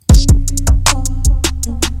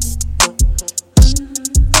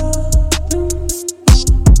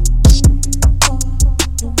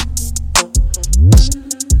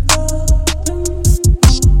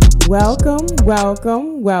Welcome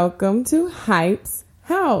to Hype's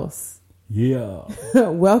House. Yeah.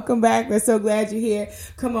 Welcome back. We're so glad you're here.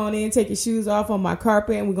 Come on in, take your shoes off on my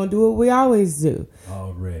carpet, and we're going to do what we always do.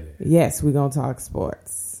 Already. Yes, we're going to talk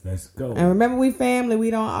sports. Let's go. And remember, we family. We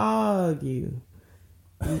don't argue.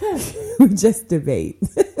 We just debate.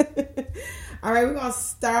 All right, we're going to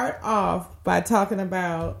start off by talking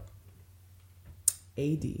about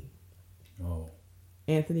AD. Oh.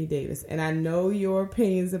 Anthony Davis. And I know your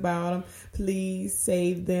opinions about him. Please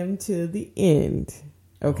save them to the end.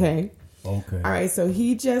 Okay? Okay. All right, so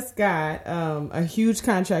he just got a huge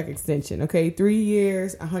contract extension. Okay, 3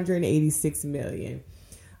 years, $186 million.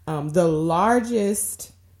 The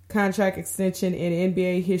largest contract extension in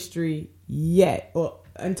NBA history yet, well,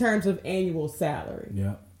 in terms of annual salary.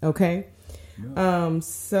 Yeah. Okay? Yeah.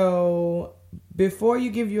 So before you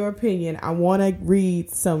give your opinion, I want to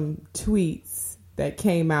read some tweets that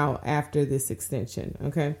came out after this extension.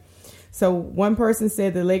 Okay. So one person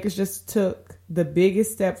said the Lakers just took the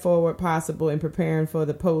biggest step forward possible in preparing for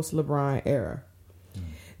the post LeBron era.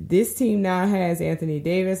 This team now has Anthony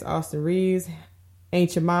Davis, Austin Reeves,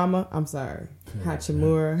 Hachimura,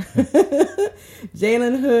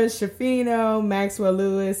 Jalen Hood, Shafino, Maxwell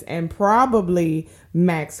Lewis, and probably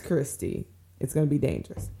Max Christie. It's going to be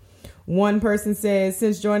dangerous. One person says,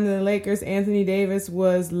 since joining the Lakers, Anthony Davis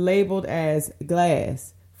was labeled as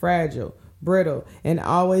glass, fragile, brittle, and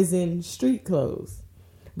always in street clothes.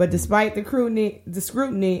 But despite the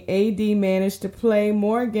scrutiny, AD managed to play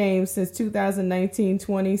more games since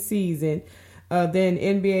 2019-20 season than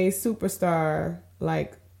NBA superstar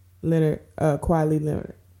like Kawhi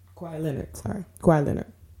Leonard.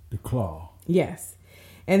 The Claw. Yes.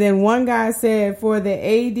 And then one guy said, for the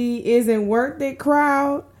AD isn't worth it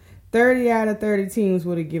crowd, 30 out of 30 teams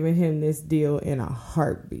would have given him this deal in a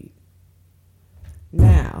heartbeat.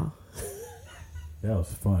 Now. That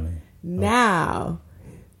was funny. Now,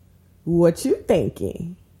 what you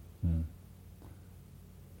thinking?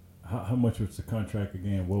 How much was the contract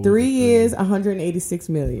again? What was 3 years, $186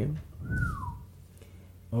 million.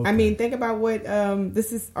 Okay. I mean, think about what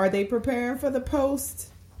this is. Are they preparing for the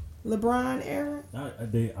post LeBron era?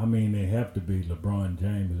 They have to be. LeBron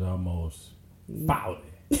James is almost 40.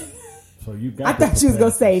 So you got. I thought you was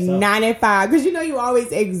gonna say 95 because you know you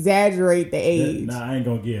always exaggerate the age. I ain't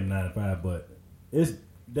gonna give him 95, but you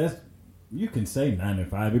can say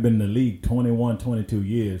 95. He's been in the league 21, 22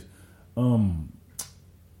 years.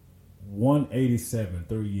 187,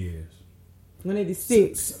 3 years.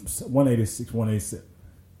 186. 186.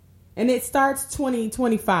 And it starts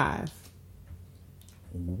 2025.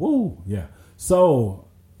 Woo, yeah. So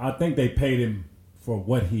I think they paid him for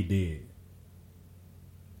what he did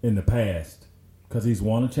in the past, because he's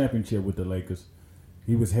won a championship with the Lakers.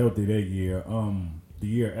 He was healthy that year. The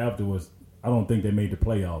year afterwards, I don't think they made the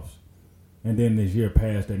playoffs. And then this year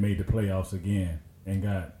past, they made the playoffs again and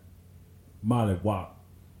got mollywop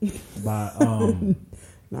by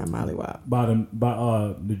not mollywop by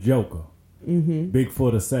the Joker,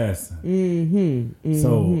 Bigfoot assassin.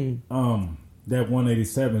 So that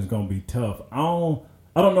 187 is gonna be tough. I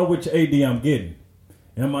don't know which AD I'm getting.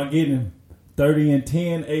 Am I getting 30 and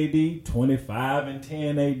 10 AD, 25 and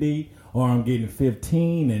 10 AD, or I'm getting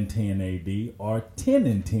 15 and 10 AD, or 10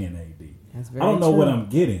 and 10 AD? That's very I don't know true. what I'm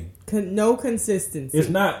getting. No consistency. It's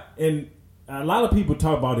not, and a lot of people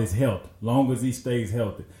talk about his health. Long as he stays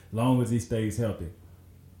healthy.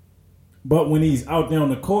 But when he's out there on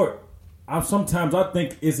the court, sometimes I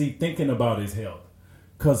think, is he thinking about his health?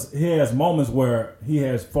 Because he has moments where he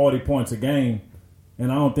has 40 points a game,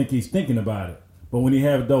 and I don't think he's thinking about it. But when he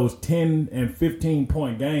have those 10 and 15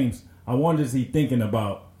 point games, I wonder, is he thinking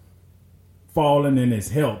about falling in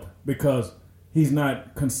his health, because he's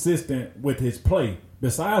not consistent with his play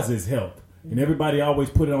besides his health. And everybody always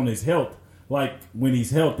put it on his health. Like when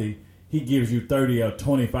he's healthy, he gives you 30 or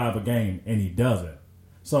 25 a game, and he doesn't.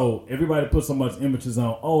 So everybody puts so much emphasis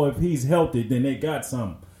on, if he's healthy, then they got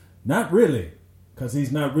something. Not really. Because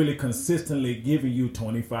he's not really consistently giving you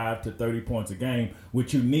 25 to 30 points a game,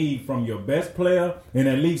 which you need from your best player, and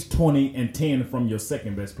at least 20 and 10 from your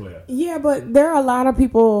second best player. Yeah, but there are a lot of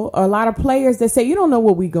people, a lot of players that say, you don't know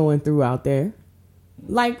what we're going through out there.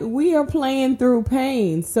 Like, we are playing through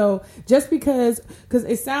pain. So just because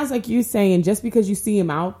it sounds like you're saying just because you see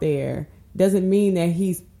him out there doesn't mean that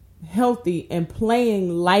he's healthy and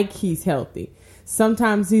playing like he's healthy.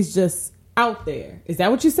 Sometimes he's just out there. Is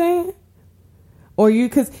that what you're saying? Or you,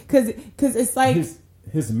 because it's like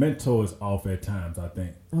his mental is off at times. I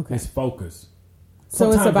think. Okay. His focus.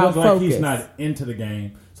 So it's about looks focus. like he's not into the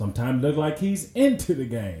game. Sometimes look like he's into the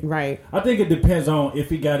game. Right. I think it depends on if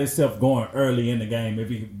he got himself going early in the game. If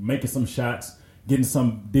he making some shots, getting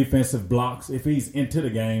some defensive blocks. If he's into the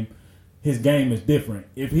game, his game is different.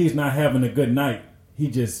 If he's not having a good night, he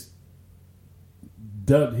doesn't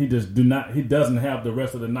have the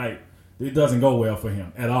rest of the night. It doesn't go well for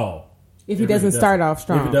him at all. If he doesn't start off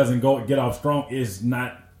strong. If he doesn't get off strong,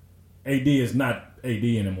 AD is not AD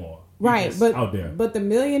anymore. Right, but out there. But the $1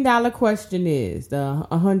 million question is, the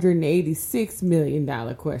 $186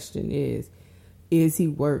 million question is he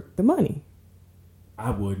worth the money?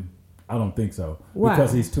 I wouldn't. I don't think so. Why?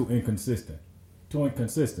 Because he's too inconsistent.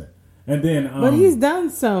 And then, but he's done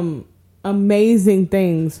some amazing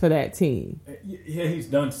things for that team. Yeah, he's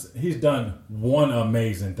done one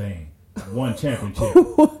amazing thing, one championship.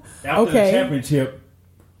 After the championship,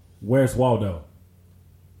 where's Waldo?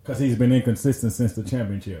 Because he's been inconsistent since the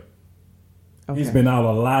championship. Okay. He's been out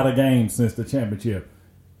a lot of games since the championship.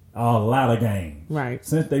 A lot of games. Right.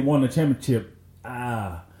 Since they won the championship,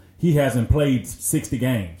 he hasn't played 60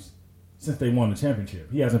 games. Since they won the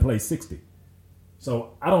championship, he hasn't played 60.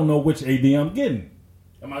 So I don't know which AD I'm getting.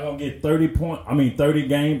 Am I going to get 30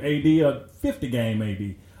 game AD or 50 game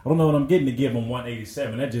AD? I don't know what I'm getting to give him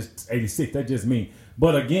 187. That's just 86. That's just me.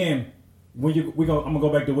 But again, I'm gonna go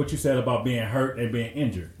back to what you said about being hurt and being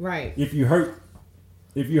injured. Right. If you hurt,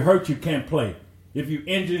 you can't play. If you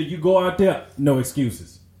injured, you go out there, no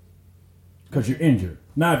excuses, because you're injured.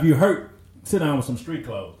 Now, if you hurt, sit down with some street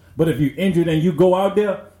clothes. But if you injured and you go out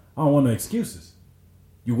there, I don't want no excuses.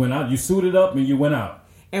 You went out, you suited up, and you went out.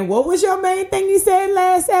 And what was your main thing you said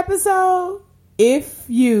last episode? If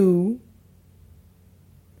you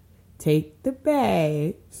take the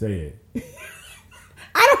bag. Say it.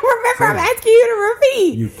 I don't remember. I'm asking you to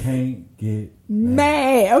repeat. You can't get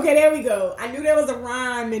mad. Okay, there we go. I knew there was a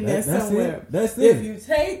rhyme in there somewhere. That's it. If you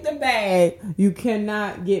take the bag, you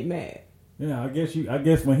cannot get mad. Yeah, I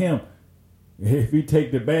guess for him, if he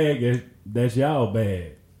take the bag, that's y'all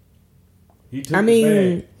bag. He took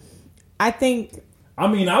the bag.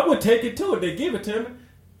 I would take it too if they give it to me.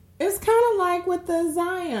 It's kind of like with the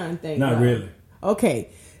Zion thing. Not really. Okay.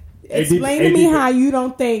 Explain to me how you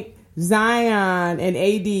don't think Zion and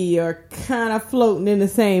AD are kind of floating in the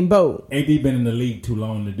same boat. AD been in the league too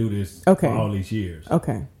long to do this for all these years.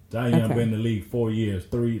 Okay. Zion been in the league 4 years,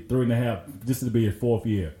 three and a half. This will be his fourth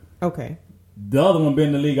year. Okay. The other one been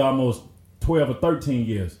in the league almost 12 or 13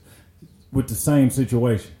 years with the same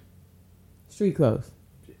situation. Street clothes.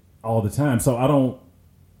 All the time. So I don't.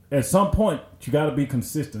 At some point, you got to be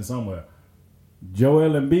consistent somewhere.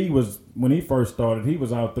 Joel Embiid when he first started, he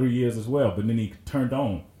was out 3 years as well, but then he turned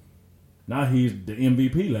on. Now he's the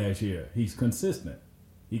MVP last year. He's consistent.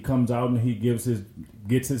 He comes out and he gets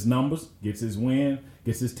his numbers, gets his win,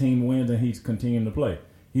 gets his team wins, and he's continuing to play.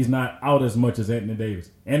 He's not out as much as Anthony Davis.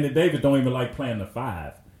 Anthony Davis don't even like playing the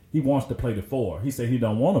 5. He wants to play the 4. He said he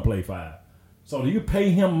don't want to play 5. So do you pay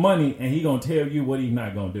him money and he gonna tell you what he's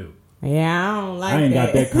not gonna do? Yeah, I don't like that. I ain't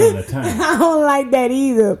got that kind of time. I don't like that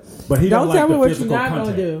either. But he don't like tell me the what physical you're not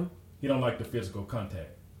contact. gonna do. He don't like the physical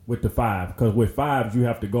contact with the 5 because with 5s you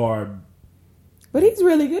have to guard. But he's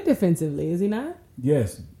really good defensively, is he not?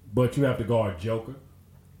 Yes, but you have to guard Joker.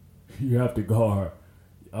 You have to guard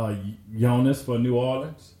Jonas for New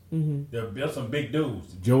Orleans. Mm-hmm. There's some big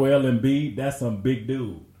dudes. Joel Embiid, that's some big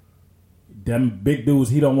dude. Them big dudes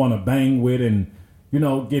he don't want to bang with and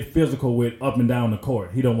get physical with up and down the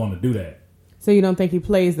court. He don't want to do that. So you don't think he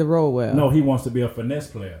plays the role well? No, he wants to be a finesse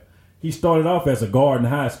player. He started off as a guard in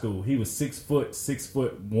high school. He was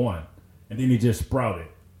 6'1", and then he just sprouted.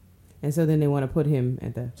 And so then they want to put him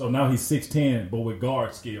at the. So now he's 6'10", but with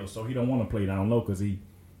guard skills. So he don't want to play down low because he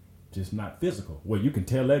just not physical. Well, you can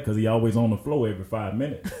tell that because he always on the floor every 5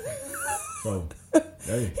 minutes. So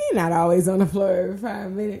hey. He's not always on the floor every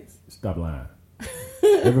 5 minutes. Stop lying.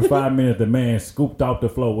 Every 5 minutes, the man scooped off the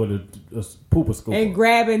floor with a pooper scooper. And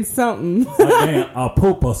grabbing something. A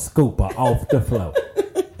pooper scooper off the floor.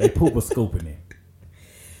 They pooper scooping it.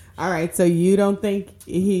 All right, so you don't think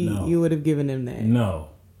you would have given him that? No.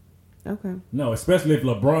 Okay. No, especially if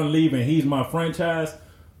LeBron leave and he's my franchise.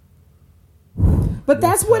 But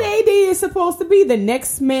that's what AD is supposed to be, the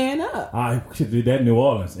next man up. I should do that in New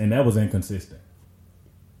Orleans, and that was inconsistent.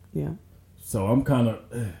 Yeah. So I'm kind of...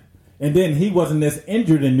 And then he wasn't as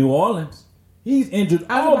injured in New Orleans. He's injured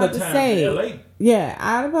all the time in LA. Yeah,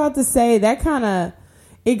 I was about to say that kind of...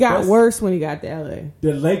 It got worse when he got to LA.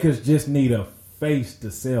 The Lakers just need a face to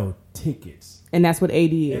sell tickets. And that's what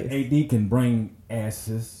AD is. And AD can bring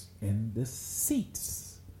asses in the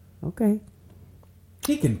seats. Okay.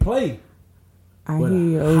 He can play. I hear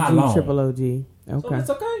you, OG, triple OG. Okay. So it's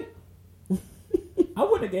okay. I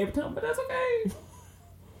wouldn't have gave it to him, but that's okay.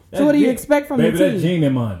 So what do you expect from the team? Baby, that's Genie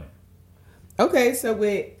money. Okay, so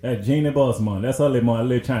with... That Genie boss money. That's her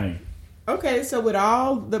little chain. Okay, so with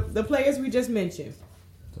all the players we just mentioned,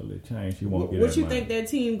 So they change. She won't get what that you money. think that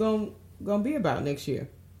team gonna be about next year?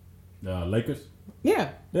 Lakers?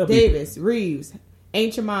 Yeah, They'll Davis, Reeves,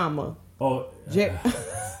 Ain't Your Mama. Oh,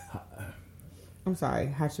 I'm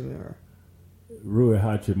sorry, Hachimura. Rui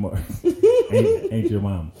Hachimura. ain't your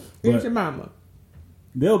mama. Ain't Your Mama.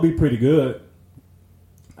 They'll be pretty good.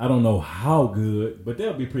 I don't know how good, but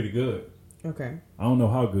they'll be pretty good. Okay. I don't know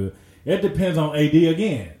how good. It depends on AD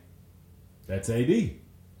again. That's AD.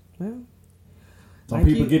 Well, Some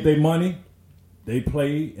people get their money, they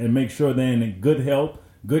play and make sure they're in good health,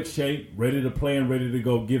 good shape, ready to play and ready to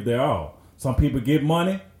go give their all. Some people get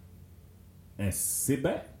money and sit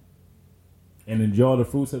back and enjoy the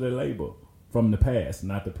fruits of their labor from the past,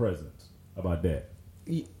 not the present. How about that?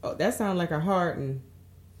 That sounds like a Harden,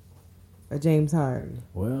 a James Harden.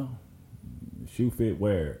 Well, shoe fit,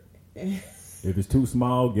 wear it. If it's too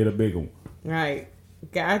small, get a bigger one. Right.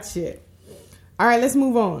 Gotcha. All right, let's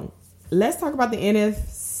move on. Let's talk about the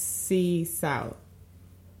NFC South.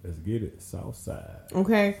 Let's get it. South side.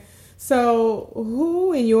 Okay. So,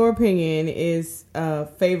 who, in your opinion, is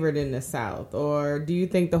favored in the South? Or do you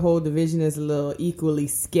think the whole division is a little equally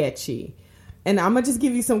sketchy? And I'm going to just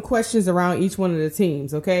give you some questions around each one of the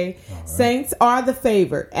teams, okay? Right. Saints are the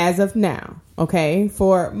favorite as of now, okay?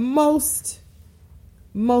 For most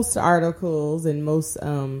articles and most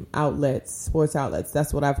outlets, sports outlets,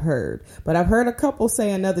 that's what I've heard. But I've heard a couple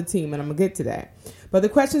say another team, and I'm going to get to that. But the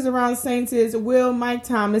questions around Saints is, will Mike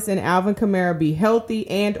Thomas and Alvin Kamara be healthy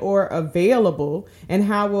and or available? And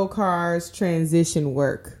how will Carr's transition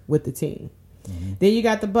work with the team? Mm-hmm. Then you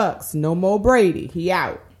got the Bucks. No more Brady. He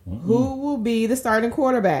out. Mm-hmm. Who will be the starting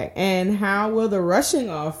quarterback? And how will the rushing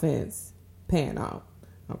offense pan out?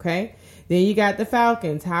 Okay. Then you got the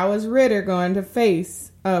Falcons. How is Ritter going to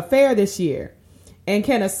fare this year? And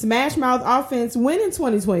can a smash mouth offense win in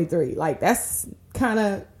 2023? Like, that's kind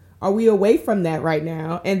of, are we away from that right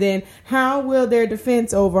now? And then how will their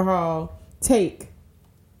defense overhaul take?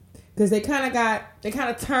 Because they kind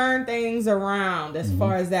of turn things around as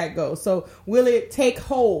far as that goes. So will it take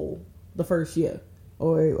hold the first year?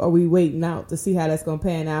 Or are we waiting out to see how that's going to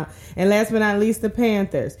pan out? And last but not least, the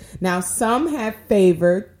Panthers. Now, some have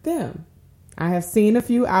favored them. I have seen a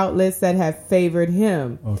few outlets that have favored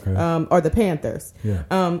him, or the Panthers. Yeah.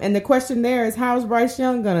 And the question there is, how is Bryce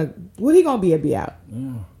Young what he gonna be out?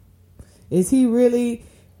 Yeah. Is he really?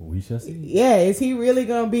 We shall see. Yeah, is he really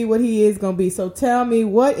gonna be what he is gonna be? So tell me,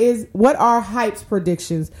 what are Hype's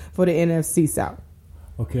predictions for the NFC South?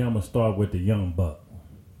 Okay, I'm gonna start with the young buck.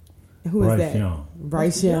 Who is that? Young.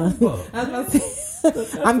 Bryce Young. I was about to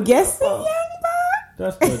say, I'm guessing young buck.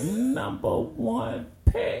 That's the number one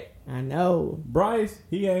pick. I know. Bryce,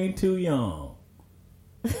 he ain't too young.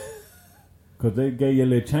 Because they gave you a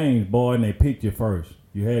little change, boy, and they picked you first.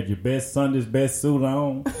 You had your best Sunday's best suit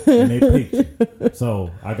on, and they picked you.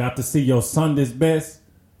 So I got to see your Sunday's best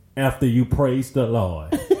after you praised the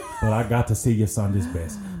Lord. But I got to see your Sunday's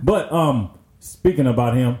best. But speaking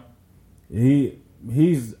about him,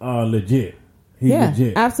 he's legit. He's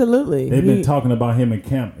legit. Absolutely. They've been talking about him in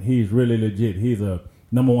camp. He's really legit. He's a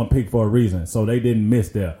number one pick for a reason. So they didn't miss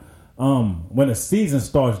there. When the season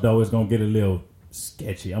starts, though, it's going to get a little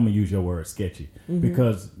sketchy. I'm going to use your word, sketchy. Mm-hmm.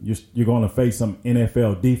 Because you're going to face some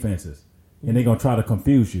NFL defenses. And they're going to try to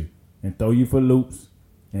confuse you and throw you for loops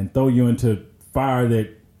and throw you into fire that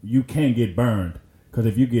you can't get burned. Because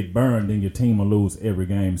if you get burned, then your team will lose every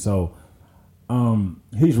game. So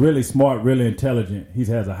he's really smart, really intelligent. He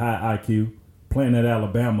has a high IQ, playing at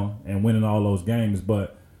Alabama and winning all those games.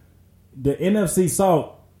 But the NFC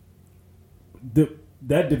South,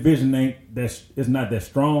 that division is not that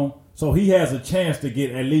strong. So he has a chance to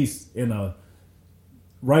get at least in a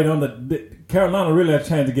right under. Carolina really has a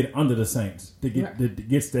chance to get under the Saints to get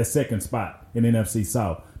that second spot in NFC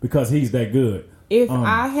South because he's that good. If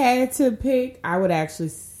I had to pick, I would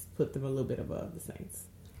actually put them a little bit above the Saints.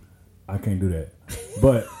 I can't do that,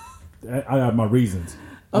 but I have my reasons.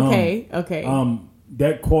 Okay.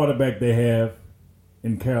 That quarterback they have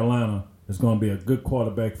in Carolina is going to be a good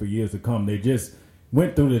quarterback for years to come. They just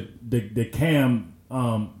went through the Cam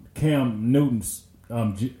Newton's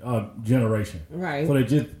generation, right? So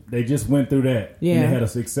they just went through that. Yeah, and they had a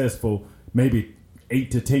successful maybe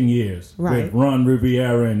 8 to 10 years right. with Ron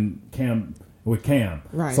Rivera and Cam.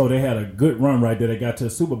 Right. So they had a good run right there. They got to the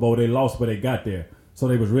Super Bowl. They lost, but they got there. So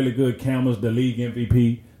they was really good. Cam was the league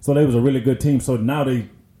MVP. So they was a really good team. So now they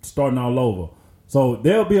starting all over. So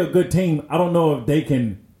they'll be a good team. I don't know if they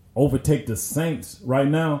can overtake the Saints right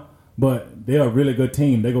now, but they're a really good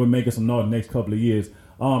team. They're going to be making some noise the next couple of years.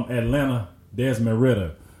 Atlanta, Desmond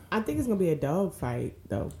Ritter. I think it's going to be a dog fight,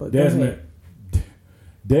 though. But Desmond,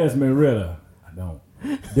 Desmond Ritter. I don't.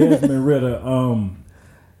 Desmond Ritter,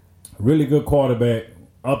 really good quarterback,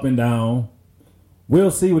 up and down.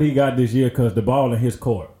 We'll see what he got this year because the ball in his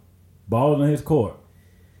court. Ball in his court.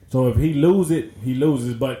 So if he loses it, he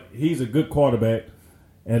loses. But he's a good quarterback.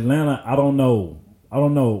 Atlanta, I don't know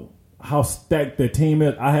how stacked their team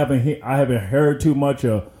is. I haven't heard too much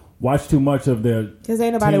or watched too much of their. Because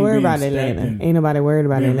ain't nobody worried about Atlanta. Ain't nobody worried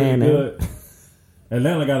about Atlanta. Really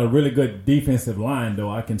Atlanta got a really good defensive line, though.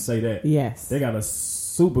 I can say that. Yes, they got a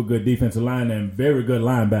super good defensive line and very good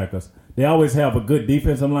linebackers. They always have a good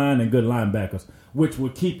defensive line and good linebackers, which will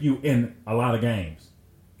keep you in a lot of games.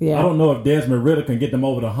 Yeah, I don't know if Desmond Ritter can get them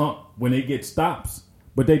over the hump when they get stops.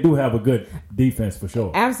 But they do have a good defense for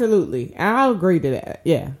sure. Absolutely. I'll agree to that.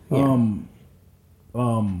 Yeah.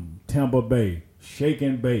 Tampa Bay, Shake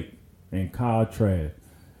and Bake, and Kyle Trask.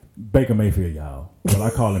 Baker Mayfield, y'all. Well, I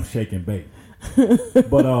call him Shake and Bake.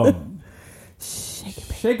 But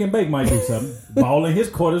Shake and Bake might do something. Ball in his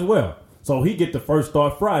court as well. So he get the first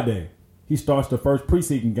start Friday. He starts the first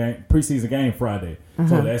preseason game Friday.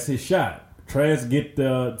 So that's his shot. Trask get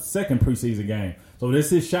the second preseason game. So this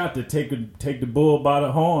is his shot to take the bull by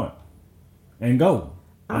the horn and go.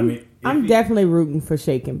 I'm definitely rooting for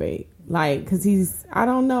Shake and Bake. Like, because I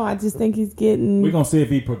don't know. I just think he's getting. We're going to see if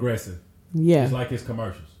he's progressive. Yeah. Just like his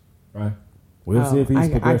commercials, right? We'll see if he's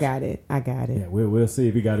progressive. I got it. Yeah, we'll see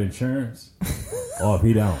if he got insurance or if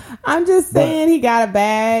he don't. I'm just saying he got a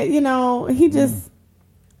bad, he just,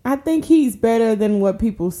 I think he's better than what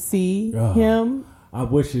people see him. I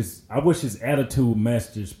wish his attitude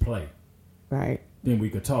matched his play. Right. Then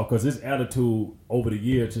we could talk because his attitude over the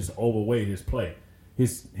years just overweighed his play.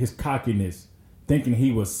 His cockiness, thinking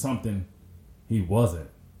he was something he wasn't.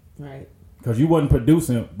 Right. Because you wasn't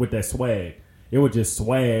producing with that swag. It was just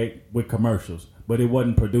swag with commercials, but it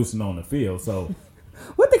wasn't producing on the field. So,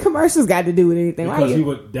 what the commercials got to do with anything?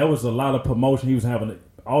 Because there was a lot of promotion he was having.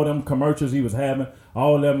 All them commercials he was having,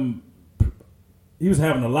 he was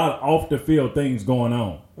having a lot of off the field things going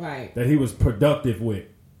on. Right. That he was productive with.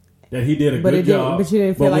 That he did a good job. But you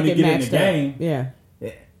didn't feel like it matched up. Game, yeah.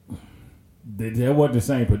 There wasn't the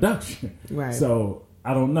same production. Right. So,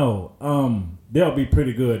 I don't know. They'll be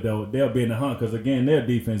pretty good, though. They'll be in the hunt because, again, their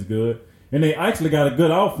defense good. And they actually got a good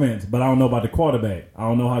offense, but I don't know about the quarterback. I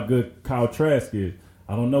don't know how good Kyle Trask is.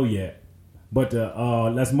 I don't know yet. But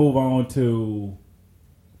let's move on to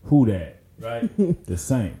who that, right? The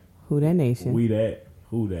Saints. Who that nation? We that,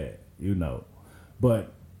 who that,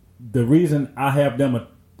 But the reason I have them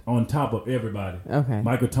on top of everybody, okay.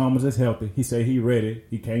 Michael Thomas is healthy. He said he ready.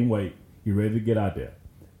 He can't wait. He ready to get out there.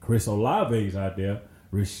 Chris Olave's out there.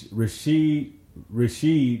 Rashid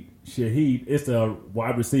Shaheed is the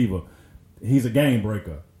wide receiver. He's a game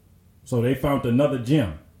breaker. So they found another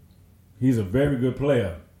gem. He's a very good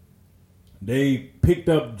player. They picked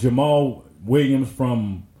up Jamal Williams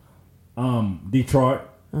from Detroit,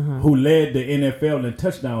 who led the NFL in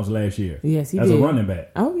touchdowns last year. Yes, he did. As a running back.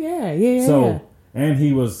 Oh, yeah. And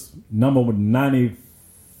he was number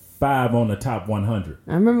 95 on the top 100.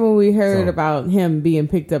 I remember when we heard about him being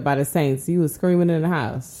picked up by the Saints. He was screaming in the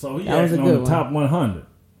house. So he was on the top 100.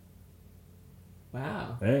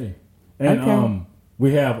 Wow. Hey. And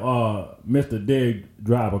we have Mr. Derek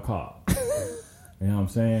Driver Carr. You know what I'm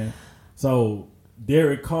saying? So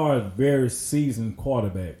Derek Carr is a very seasoned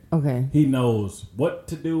quarterback. Okay. He knows what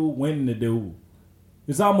to do, when to do.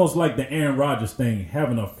 It's almost like the Aaron Rodgers thing,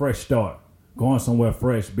 having a fresh start, going somewhere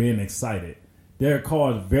fresh, being excited. Derek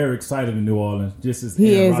Carr is very excited in New Orleans, just as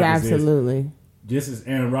Aaron Rodgers absolutely. Just as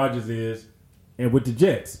Aaron Rodgers is. And with the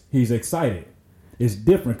Jets, he's excited. It's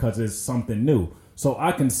different because it's something new. So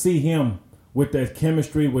I can see him with that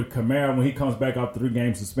chemistry with Kamara when he comes back off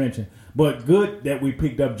 3-game suspension. But good that we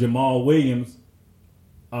picked up Jamal Williams,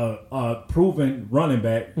 a proven running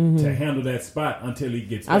back, to handle that spot until he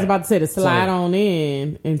gets back. I was about to say to slide on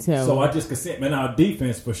in until. So I just can say, man, our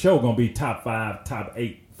defense for sure going to be top 5, top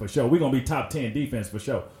 8 for sure. We're going to be top 10 defense for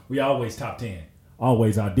sure. We always top 10.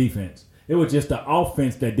 Always our defense. It was just the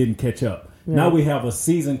offense that didn't catch up. Yeah. Now we have a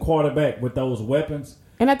seasoned quarterback with those weapons.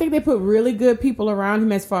 And I think they put really good people around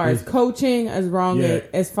him as far as coaching,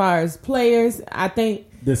 as far as players. I think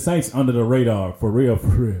the Saints under the radar, for real, for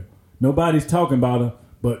real. Nobody's talking about them,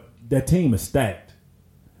 but that team is stacked.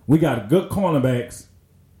 We got good cornerbacks,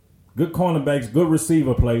 good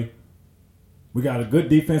receiver play. We got a good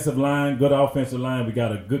defensive line, good offensive line. We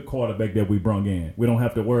got a good quarterback that we brung in. We don't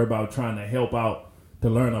have to worry about trying to help out to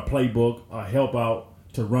learn a playbook or help out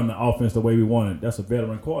to run the offense the way we want it. That's a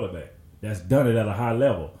veteran quarterback that's done it at a high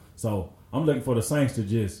level. So I'm looking for the Saints to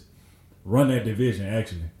just run that division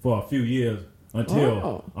actually for a few years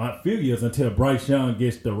until Bryce Young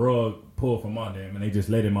gets the rug pulled from under him, and they just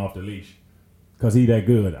let him off the leash because he that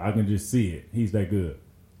good. I can just see it. He's that good.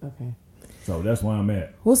 Okay. So that's where I'm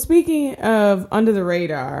at. Well, speaking of under the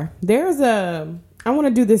radar, I want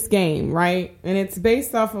to do this game, right? And it's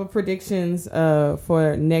based off of predictions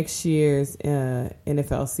for next year's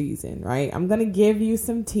NFL season, right? I'm going to give you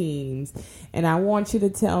some teams, and I want you to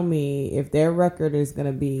tell me if their record is going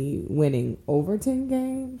to be winning over 10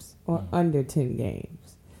 games or under 10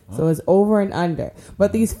 games. So it's over and under.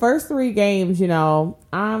 But these first 3 games,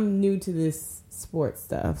 I'm new to this sports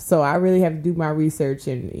stuff, so I really have to do my research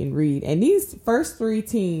and read. And these first 3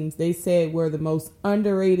 teams, they said, were the most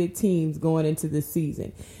underrated teams going into this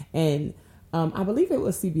season. And I believe it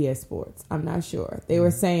was CBS Sports. I'm not sure. They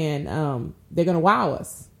were saying they're going to wow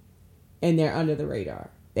us, and they're under the radar.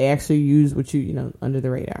 They actually use what under the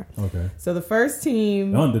radar. Okay. So the first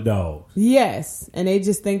team, the underdogs. Yes, and they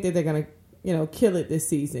just think that they're going to kill it this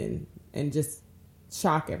season and just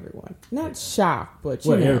shock everyone. Not shock, but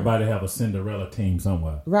everybody have a Cinderella team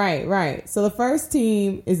somewhere. Right. So the first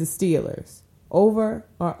team is the Steelers. Over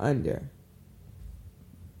or under?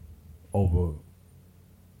 Over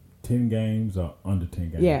 10 games or under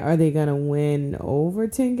 10 games? Yeah, are they going to win over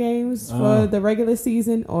 10 games for the regular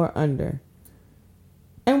season or under?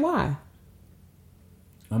 And why?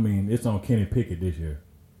 I mean, it's on Kenny Pickett this year.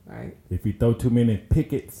 Right. If he throw too many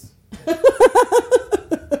pickets...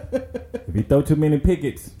 If he throw too many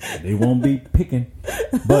pickets, they won't be picking.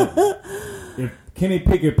 But if Kenny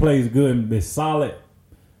Pickett plays good and is solid,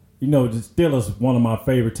 the Steelers one of my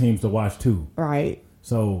favorite teams to watch too. Right.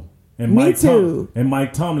 So Me too.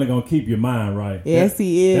 Mike Tomlin gonna keep your mind right. Yes,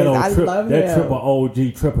 he is. I love him. That triple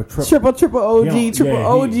OG, triple OG, triple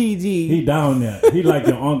OGG. He down there. He like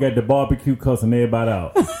your uncle at the barbecue cussing everybody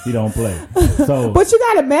out. He don't play. So, but you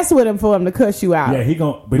gotta mess with him for him to cuss you out. Yeah, he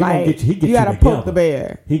gonna get you. He get you gotta together. Poke the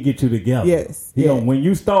bear. He get you together. Yes. He gonna, when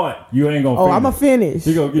you start, you ain't gonna. I'm gonna finish.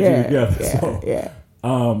 He gonna get you together. Yeah. So, yeah.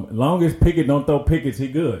 Long as Pickett don't throw pickets, he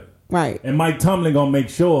good. Right. And Mike Tomlin gonna make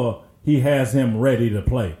sure he has him ready to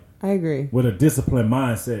play. I agree. With a disciplined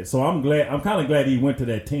mindset. So I'm kind of glad he went to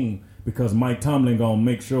that team because Mike Tomlin going to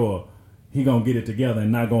make sure he going to get it together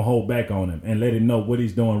and not going to hold back on him and let him know what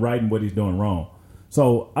he's doing right and what he's doing wrong.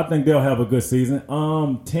 So I think they'll have a good season.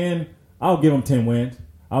 10, I'll give them 10 wins.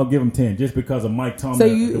 I'll give them 10 just because of Mike Tomlin. So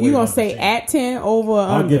you going to say at 10 over or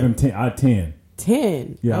under? I'll give him 10. 10.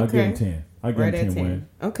 10? Yeah, okay. I'll give him 10. I'll give right him 10 wins.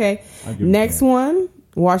 Okay. Next one,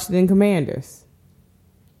 Washington Commanders.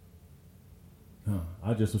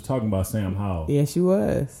 I just was talking about Sam Howell. Yes, you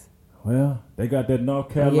was. Well, they got that North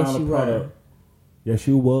Carolina product. Yes,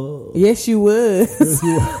 you was. Yes, you was.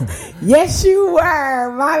 Yes, you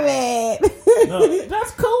were. My bad. No,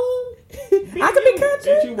 that's cool. I can be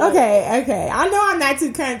country. Okay. I know I'm not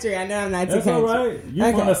too country. That's all right.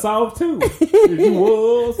 You from the South too. If you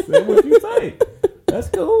was, that's what you say. That's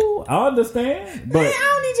cool. I understand. But man, I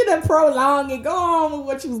don't need you to prolong it. Go on with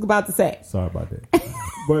what you was about to say. Sorry about that.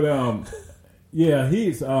 But yeah,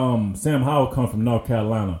 he's Sam Howell comes from North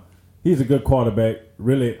Carolina. He's a good quarterback,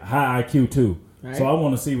 really high IQ too. Right. So I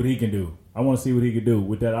want to see what he can do. I want to see what he can do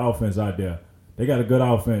with that offense out there. They got a good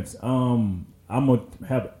offense. I'm gonna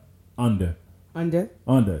have under.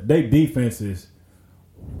 They defense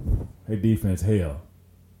hell.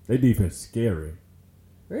 They defense scary.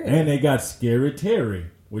 Really? And they got Scary Terry,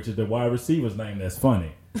 which is the wide receiver's name. That's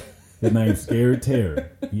funny. His name's Scary Terry.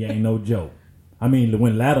 He ain't no joke. I mean,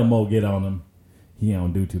 when Lattimore get on him, he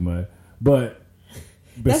don't do too much. But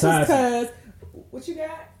besides, that's just because what you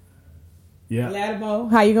got? Yeah, Lattimore.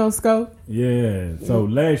 How you gonna scope? Yeah. So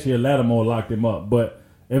last year Lattimore locked him up, but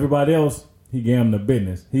everybody else he gave him the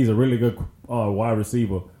business. He's a really good wide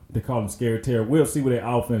receiver. They call him Scary Terry. We'll see where their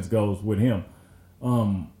offense goes with him.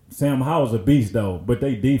 Sam Howell's a beast though, but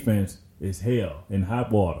their defense is hell in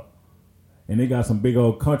hot water. And they got some big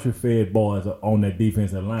old country fed boys on that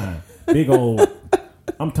defensive line. Big old,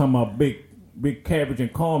 I'm talking about big cabbage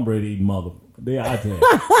and cornbread eating mother. They out there.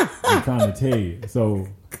 I'm trying to tell you. So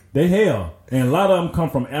they hell, and a lot of them come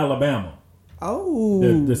from Alabama. Oh,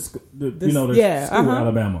 the school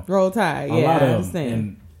Alabama. Roll Tide. A lot of them,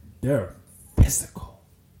 and they're physical.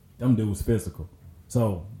 Them dudes physical.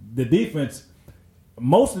 So the defense.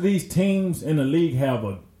 Most of these teams in the league have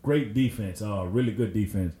a great defense, really good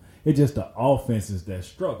defense. It's just the offenses that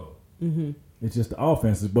struggle. Mm-hmm. It's just the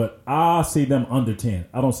offenses. But I see them under 10.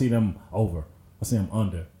 I don't see them over. I see them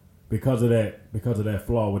under because of that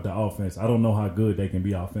flaw with the offense. I don't know how good they can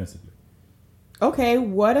be offensively. Okay,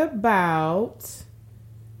 what about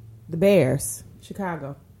the Bears,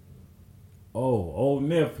 Chicago? Oh, old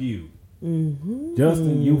nephew. Mm-hmm.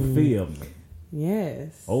 Justin, you feel me?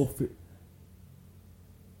 Yes.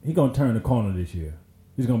 He gonna turn the corner this year.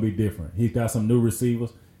 He's going to be different. He's got some new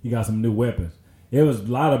receivers. He got some new weapons. It was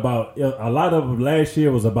a lot of last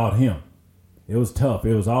year was about him. It was tough.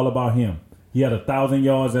 It was all about him. He had 1,000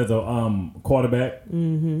 yards as a quarterback.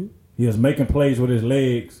 Mm-hmm. He was making plays with his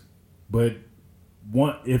legs, but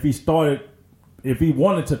if he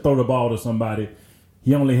wanted to throw the ball to somebody,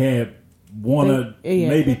 he only had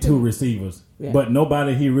maybe two receivers, but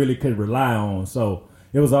nobody he really could rely on. So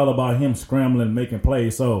it was all about him scrambling, making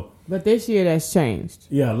plays. But this year that's changed.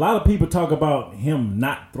 Yeah, a lot of people talk about him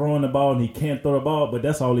not throwing the ball and he can't throw the ball, but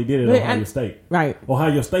that's all he did at Ohio State. Right.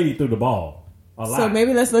 Ohio State, he threw the ball a lot. So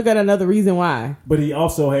maybe let's look at another reason why. But he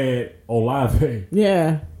also had Olave.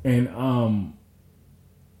 Yeah. And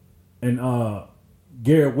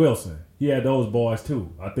Garrett Wilson. He had those boys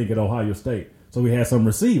too, I think, at Ohio State. So we had some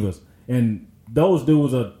receivers. And those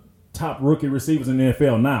dudes are top rookie receivers in the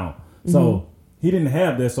NFL now. So he didn't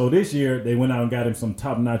have that. So this year they went out and got him some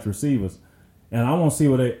top notch receivers. And I want to see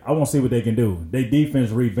what they can do. Their defense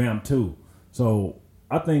revamped too. So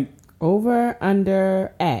I think over,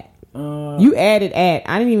 under, at. You added at.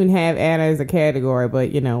 I didn't even have at as a category,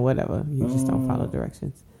 but whatever. You just don't follow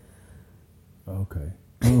directions. Okay.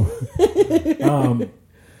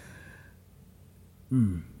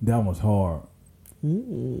 That was hard.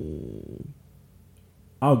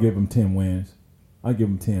 I'll give him 10 wins. I'll give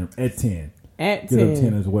him 10 at 10. At give 10. Them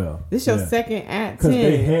 10 as well. This your second at 10. Because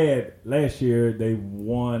they had last year, they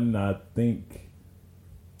won, I think,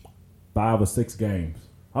 5 or 6 games.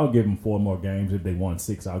 I'll give them 4 more games. If they won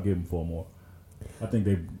 6, I'll give them 4 more. I think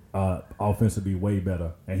they offense would be way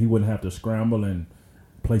better, and he wouldn't have to scramble and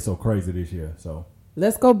play so crazy this year. So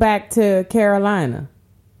let's go back to Carolina.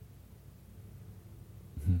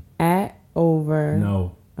 At, over,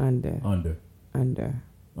 no, under.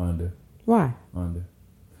 Why? Under.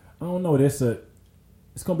 I don't know. It's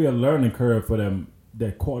gonna be a learning curve for them.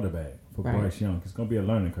 That quarterback for Bryce Young. It's gonna be a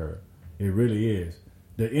learning curve. It really is.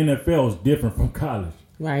 The NFL is different from college.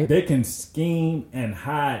 Right. They can scheme and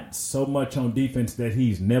hide so much on defense that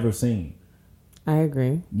he's never seen. I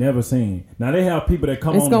agree. Never seen. Now they have people that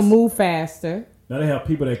come on. It's gonna move faster. Now they have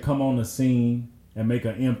people that come on the scene and make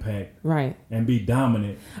an impact. Right. And be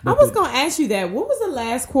dominant. I was gonna ask you that. What was the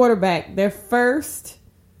last quarterback, their first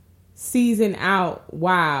season out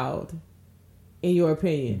wild, in your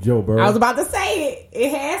opinion? Joe Burrow. I was about to say it.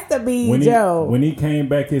 It has to be Joe. When he came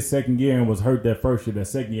back his second year and was hurt that first year, that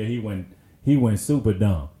second year he went super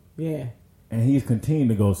dumb. Yeah. And he's continued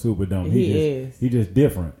to go super dumb. He's just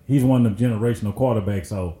different. He's one of them generational quarterbacks,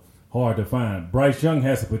 so hard to find. Bryce Young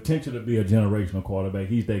has the potential to be a generational quarterback.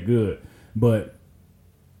 He's that good. But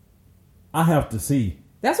I have to see.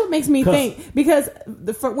 That's what makes me think. Because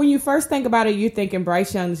when you first think about it, you're thinking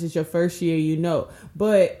Bryce Young, this is your first year,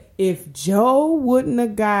 But if Joe wouldn't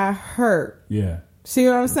have got hurt. Yeah. See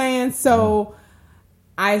what I'm saying? So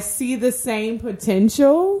I see the same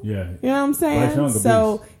potential. Yeah. You know what I'm saying? Beast.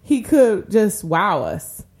 So he could just wow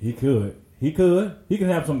us. He could. He can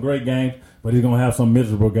have some great games, but he's going to have some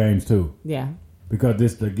miserable games too. Yeah. Because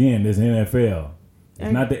this NFL.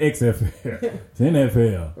 It's not the XFL. It's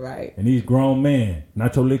NFL. Right. And these grown men,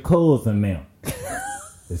 not your little cousin now.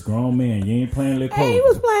 It's grown men. You ain't playing little cousin. He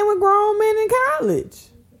was playing with grown men in college.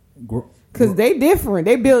 Because they different.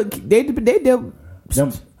 They built.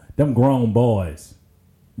 Them grown boys.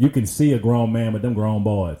 You can see a grown man, but them grown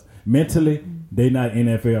boys. Mentally, they not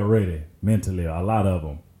NFL ready. Mentally, a lot of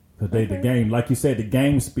them. Because the game, like you said, the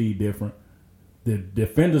game speed different. The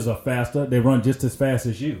defenders are faster. They run just as fast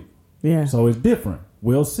as you. Yeah. So it's different.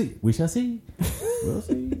 We'll see. We shall see. We'll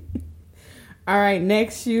see. All right.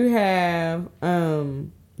 Next, you have the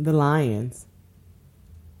Lions.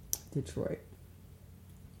 Detroit.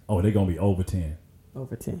 Oh, they're going to be over 10.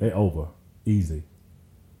 Over 10. They over. Easy.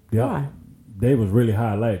 Why? They was really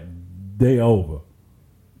high. Like, they over.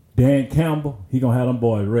 Dan Campbell, he going to have them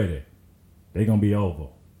boys ready. They going to be over.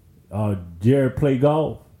 Jared play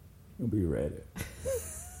golf. He'll be ready.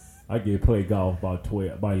 I get play golf about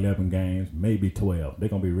 11 games, maybe 12. They're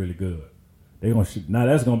gonna be really good. They're gonna now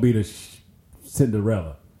that's gonna be the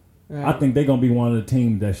Cinderella. Right. I think they're gonna be one of the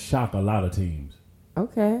teams that shock a lot of teams.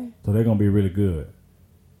 Okay. So they're gonna be really good.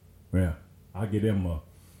 Yeah, I get them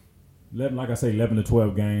 11, like I say, 11 to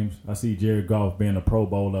 12 games. I see Jared Goff being a Pro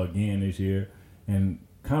Bowler again this year, and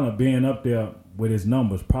kind of being up there with his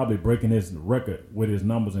numbers, probably breaking his record with his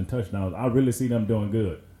numbers and touchdowns. I really see them doing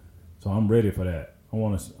good, so I'm ready for that.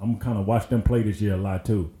 I'm kind of watch them play this year a lot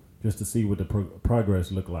too, just to see what the progress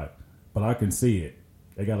look like. But I can see it.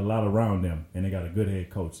 They got a lot around them, and they got a good head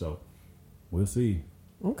coach. So we'll see.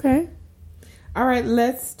 Okay. All right.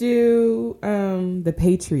 Let's do the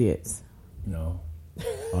Patriots. No.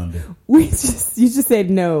 Under. You just said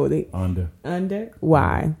no. Under.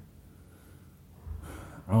 Why?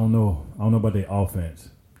 I don't know. I don't know about their offense.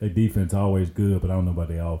 Their defense always good, but I don't know about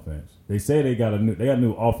their offense. They say they got a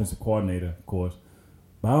new offensive coordinator, of course,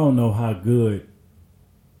 but I don't know how good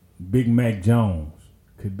Big Mac Jones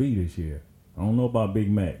could be this year. I don't know about Big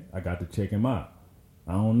Mac. I got to check him out.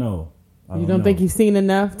 I don't know. You don't think you've seen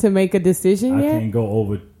enough to make a decision yet? I can't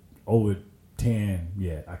go over 10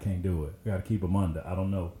 yet. I can't do it. Got to keep him under. I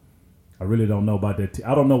don't know. I really don't know about that.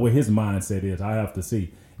 I don't know what his mindset is. I have to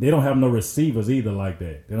see. They don't have no receivers either like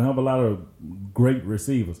that. They don't have a lot of great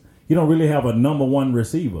receivers. He don't really have a number one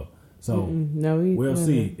receiver. So we'll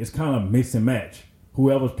see. It's kind of mix and match.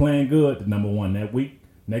 Whoever's playing good, the number one that week.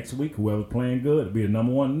 Next week, whoever's playing good, it'll be the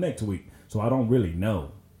number one next week. So I don't really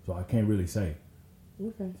know. So I can't really say.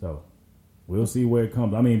 Okay. So we'll see where it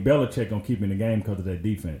comes. I mean, Belichick gonna keep in the game because of that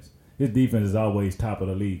defense. His defense is always top of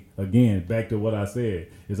the league. Again, back to what I said.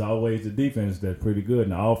 It's always the defense that's pretty good,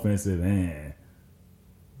 and the offense is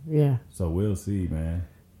Yeah. So we'll see, man.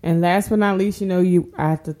 And last but not least, I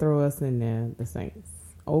have to throw us in there, the Saints.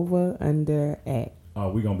 Over, under, at. Oh,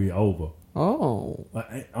 we're going to be over. Oh.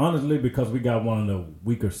 Honestly, because we got one of the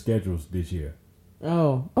weaker schedules this year.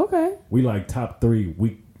 Oh, okay. We like top 3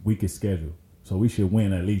 weakest schedule. So we should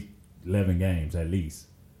win at least 11 games, at least.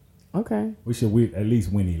 Okay. We should at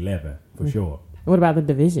least win 11, for sure. What about the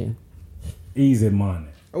division? Easy money.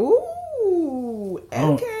 Ooh,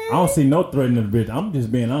 okay. I don't see no threat in the division. I'm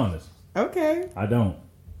just being honest. Okay. I don't.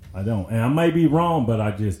 And I might be wrong, but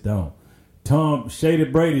I just don't. Shady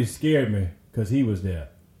Brady scared me because he was there.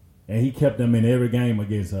 And he kept them in every game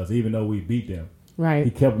against us, even though we beat them. Right.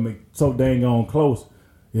 He kept them so dang on close,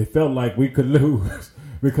 it felt like we could lose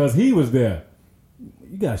because he was there.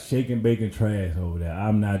 You got shaking bacon trash over there.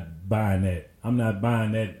 I'm not buying that. I'm not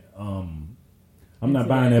buying that. I'm not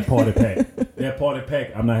buying that party pack. That party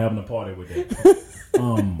pack, I'm not having a party with that.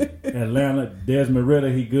 Atlanta, Desmond Ritter,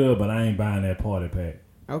 he good, but I ain't buying that party pack.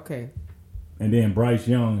 Okay. And then Bryce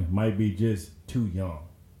Young might be just too young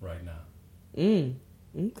right now.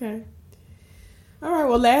 Okay. All right.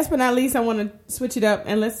 Well, last but not least, I want to switch it up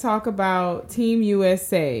and let's talk about Team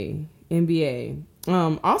USA NBA.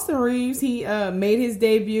 Austin Reeves, he made his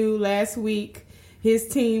debut last week. His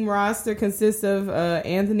team roster consists of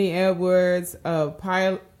Anthony Edwards, I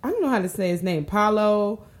don't know how to say his name,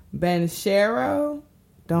 Paolo Banchero.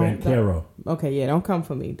 Banchero. Okay, yeah, don't come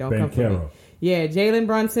for me. Come for me. Yeah, Jalen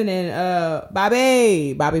Brunson and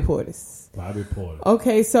Bobby Portis. Bobby Portis.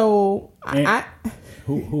 Okay, so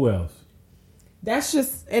who else? That's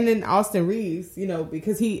just, and then Austin Reeves,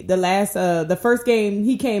 because the first game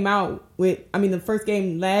he came out with, the first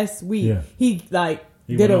game last week, he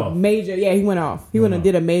did a major, he went off. He went and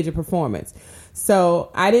did a major performance.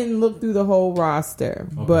 So I didn't look through the whole roster,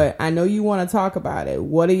 but I know you want to talk about it.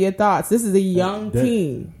 What are your thoughts? This is a young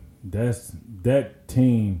team. That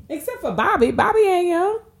team. Except for Bobby. Bobby ain't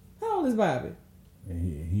young. How old is Bobby?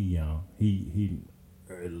 He young. He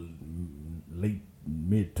late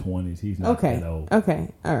mid-20s. He's not that old.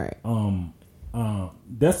 Okay. All right.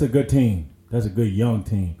 That's a good team. That's a good young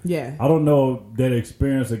team. Yeah. I don't know that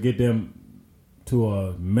experience will get them to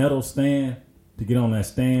a medal stand, to get on that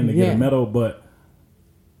stand to get a medal, but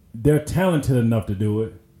they're talented enough to do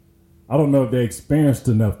it. I don't know if they're experienced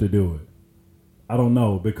enough to do it. I don't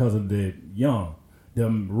know because of the young. The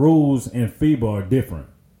rules in FIBA are different.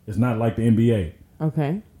 It's not like the NBA.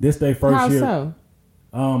 Okay. This their first year. How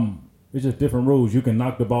so? It's just different rules. You can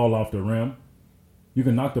knock the ball off the rim. You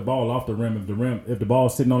can knock the ball off the rim if the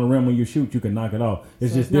ball's sitting on the rim when you shoot, you can knock it off.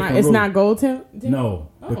 It's just different rules. It's not goaltending? No.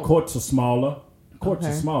 The courts are smaller.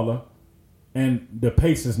 And the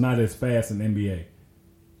pace is not as fast in the NBA.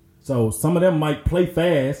 So some of them might play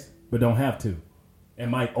fast, but don't have to,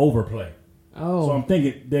 and might overplay. Oh. So I'm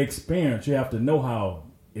thinking the experience, you have to know how.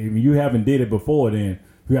 If you haven't did it before, then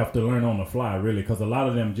you have to learn on the fly, really, because a lot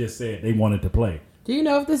of them just said they wanted to play. Do you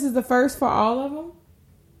know if this is the first for all of them?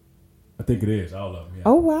 I think it is, all of them, yeah.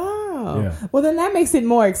 Oh, wow. Yeah. Well, then that makes it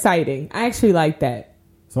more exciting. I actually like that.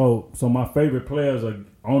 So my favorite players are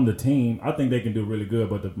on the team. I think they can do really good,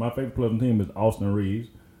 but my favorite player on the team is Austin Reeves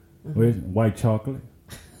with White Chocolate.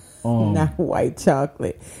 Not White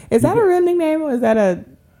Chocolate. Is that a real nickname or is that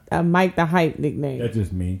a Mike the Hype nickname? That's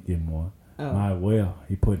just me getting one. Oh.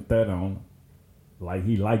 He put that on. Like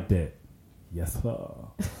he liked that. Yes, sir.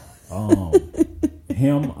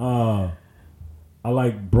 Him, I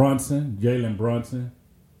like Brunson, Jalen Brunson.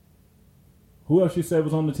 Who else you said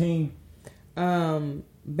was on the team?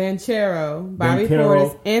 Banchero, Bobby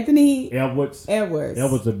Portis, Anthony Edwards.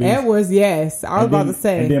 Edwards a beast. Edwards, yes. I was about to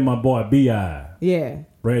say. And then my boy B.I. Yeah.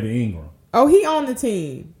 Brandon Ingram. Oh, he on the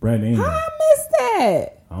team. Brandon Ingram. I missed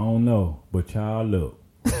that? I don't know, but y'all look.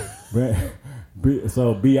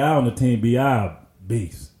 So B.I. on the team, B.I.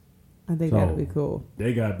 beast. I think that'll be cool.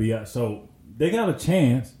 They got B.I. So they got a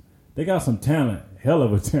chance. They got some talent. Hell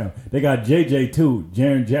of a talent. They got J.J. too,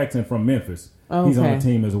 Jaren Jackson from Memphis. Okay. He's on the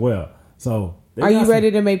team as well. So are you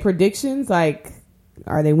ready to make predictions? Like,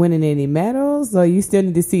 are they winning any medals, or you still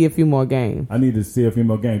need to see a few more games? I need to see a few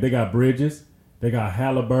more games. They got Bridges. They got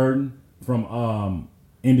Halliburton from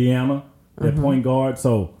Indiana, their point guard.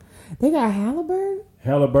 So they got Halliburton,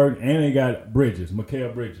 and they got Bridges,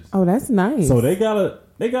 Mikal Bridges. Oh, that's nice. So they got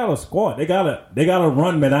a squad. They gotta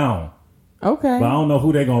run me down. Okay, but I don't know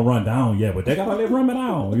who they gonna run down yet. But they gotta run me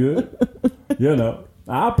down. You know,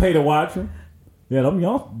 I'll pay to watch them. Yeah,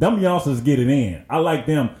 them youngsters get it in. I like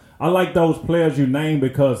them. I like those players you name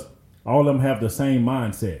because all of them have the same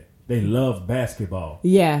mindset. They love basketball.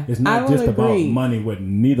 Yeah, it's not just about money with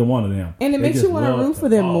neither one of them. And it makes you want to root for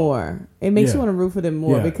them more. It makes you want to root for them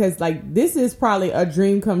more because, like, this is probably a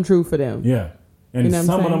dream come true for them. Yeah, and you know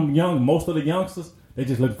some of them most of the youngsters, they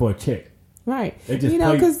just looking for a check. Right. They just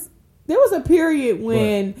because there was a period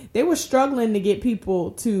when they were struggling to get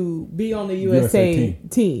people to be on the USA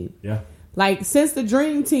team. Yeah. Like, since the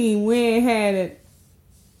Dream Team, we ain't had it,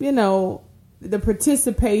 the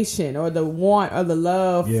participation or the want or the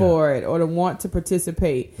love for it or the want to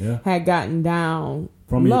participate had gotten down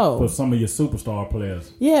low. For some of your superstar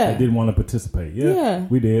players. Yeah. They didn't want to participate. Yeah.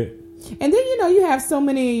 We did. And then, you have so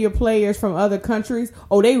many of your players from other countries.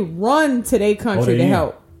 Oh, they run to their country to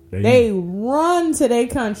help. They run to their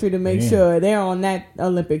country to make sure they're on that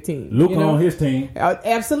Olympic team. Luka on his team.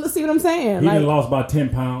 Absolutely. See what I'm saying? He done lost about 10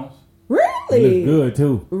 pounds. Really? He looks good,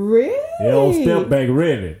 too. Really? Yeah, old step back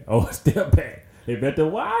ready. Old step back. They better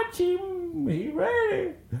watch him. He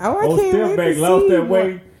ready. Old step back lost that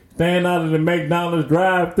weight. Stand out of the McDonald's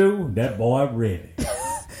drive-thru. That boy ready.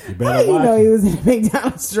 You better watch him. He was in the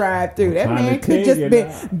McDonald's drive-thru. That man could just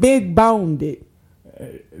been big boned it.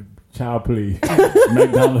 Child, please.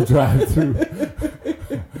 McDonald's drive-thru.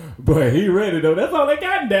 But he ready, though. That's all they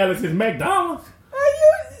got in Dallas is McDonald's.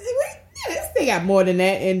 They got more than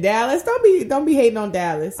that in Dallas. Don't be hating on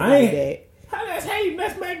Dallas like that. How that's hating?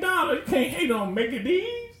 That's McDonald's. You can't hate on Mickey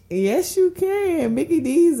D's. Yes, you can. Mickey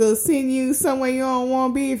D's will send you somewhere you don't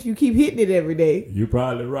want to be if you keep hitting it every day. You're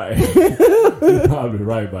probably right. You're probably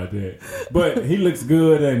right about that. But he looks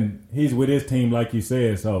good, and he's with his team, like you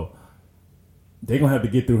said. So they're gonna have to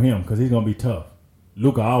get through him because he's gonna be tough.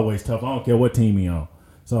 Luka always tough. I don't care what team he on.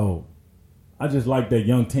 So I just like that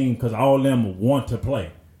young team because all of them want to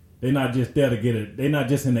play. They're not just there to get it. They're not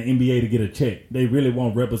just in the NBA to get a check. They really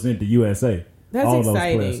want to represent the USA. That's all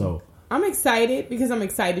exciting. Those players, so. I'm excited because I'm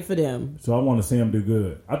excited for them. So I want to see them do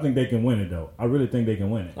good. I think they can win it, though. I really think they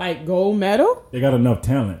can win it. Like gold medal? They got enough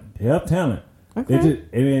talent. They have talent. Okay. And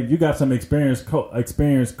if you got some experienced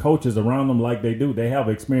coaches around them like they do, they have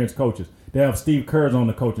experienced coaches. They have Steve Kerr's on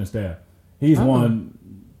the coaching staff. He's won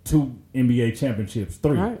 2 NBA championships,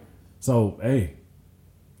 3. Right. So, hey.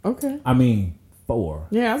 Okay. I mean... 4.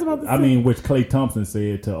 Yeah, I was about to say. which Klay Thompson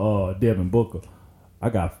said to Devin Booker, I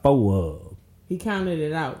got 4 of. He counted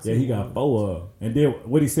it out. Yeah, he got 4 of. And then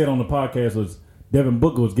what he said on the podcast was Devin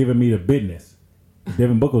Booker was giving me the business.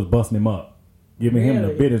 Devin Booker was busting him up, giving him the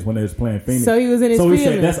business when they was playing Phoenix. So he was in his feelings. So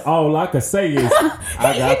he said, that's all I could say is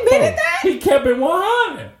I got 4. That? He kept it 100.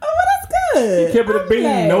 Oh, well, that's good. He kept it a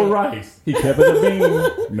bean, no rice. He kept it a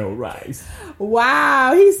bean, no rice.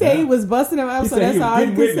 Wow. He said he was busting him up, so that's all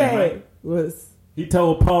he could say. He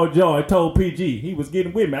told Paul George, told PG, he was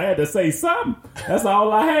getting with me. I had to say something. That's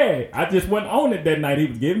all I had. I just wasn't on it that night. He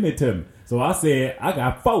was giving it to me. So I said, I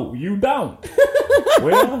got 4. You don't.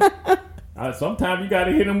 Well, sometimes you got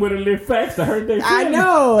to hit them with a little facts to hurt their feelings. I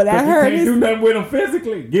know. That hurt. You can't do nothing with them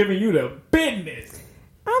physically. Giving you the business.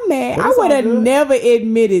 I'm mad. I would have never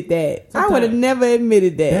admitted that. Sometimes, I would have never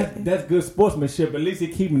admitted that. That's good sportsmanship. At least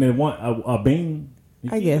he's keeping it a bean.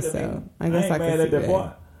 I guess so. I guess I can see that.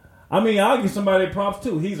 Boy. I mean, I'll give somebody props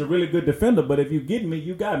too. He's a really good defender, but if you get me,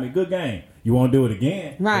 you got me. Good game. You want to do it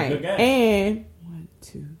again? Right. Good game. And 1,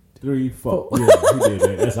 2, 3, 4. Yeah, he did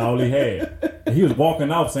that. That's all he had. He was walking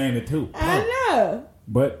off saying it too. I know.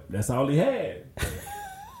 But that's all he had.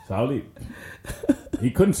 That's all he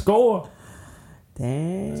couldn't score.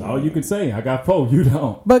 Dang. That's all you can say. I got 4. You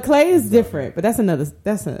don't. But Klay is different. But that's another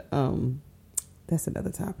topic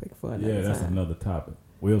for another time. Yeah, that's another topic.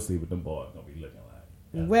 We'll see what them boys gonna be looking like.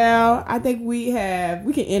 Well, I think we can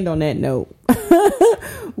end on that note.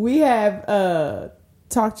 We have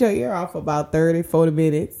talked your ear off for about 30, 40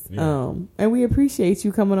 minutes. Yeah. And we appreciate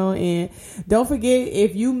you coming on in. Don't forget,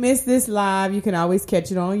 if you missed this live, you can always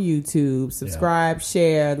catch it on YouTube. Subscribe,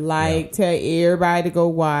 share, like, tell everybody to go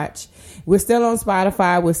watch. We're still on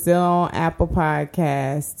Spotify. We're still on Apple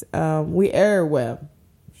Podcasts. We everywhere.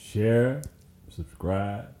 Share,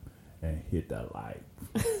 subscribe, and hit that like.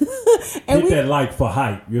 Hit that like for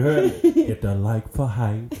hype. You heard it? Hit the like for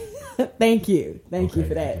hype. Thank you. Thank you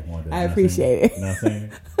for that. I appreciate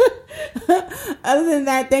it. Other than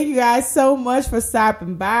that, thank you guys so much for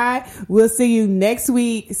stopping by. We'll see you next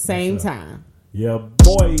week, same time. Yeah,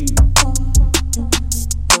 boy.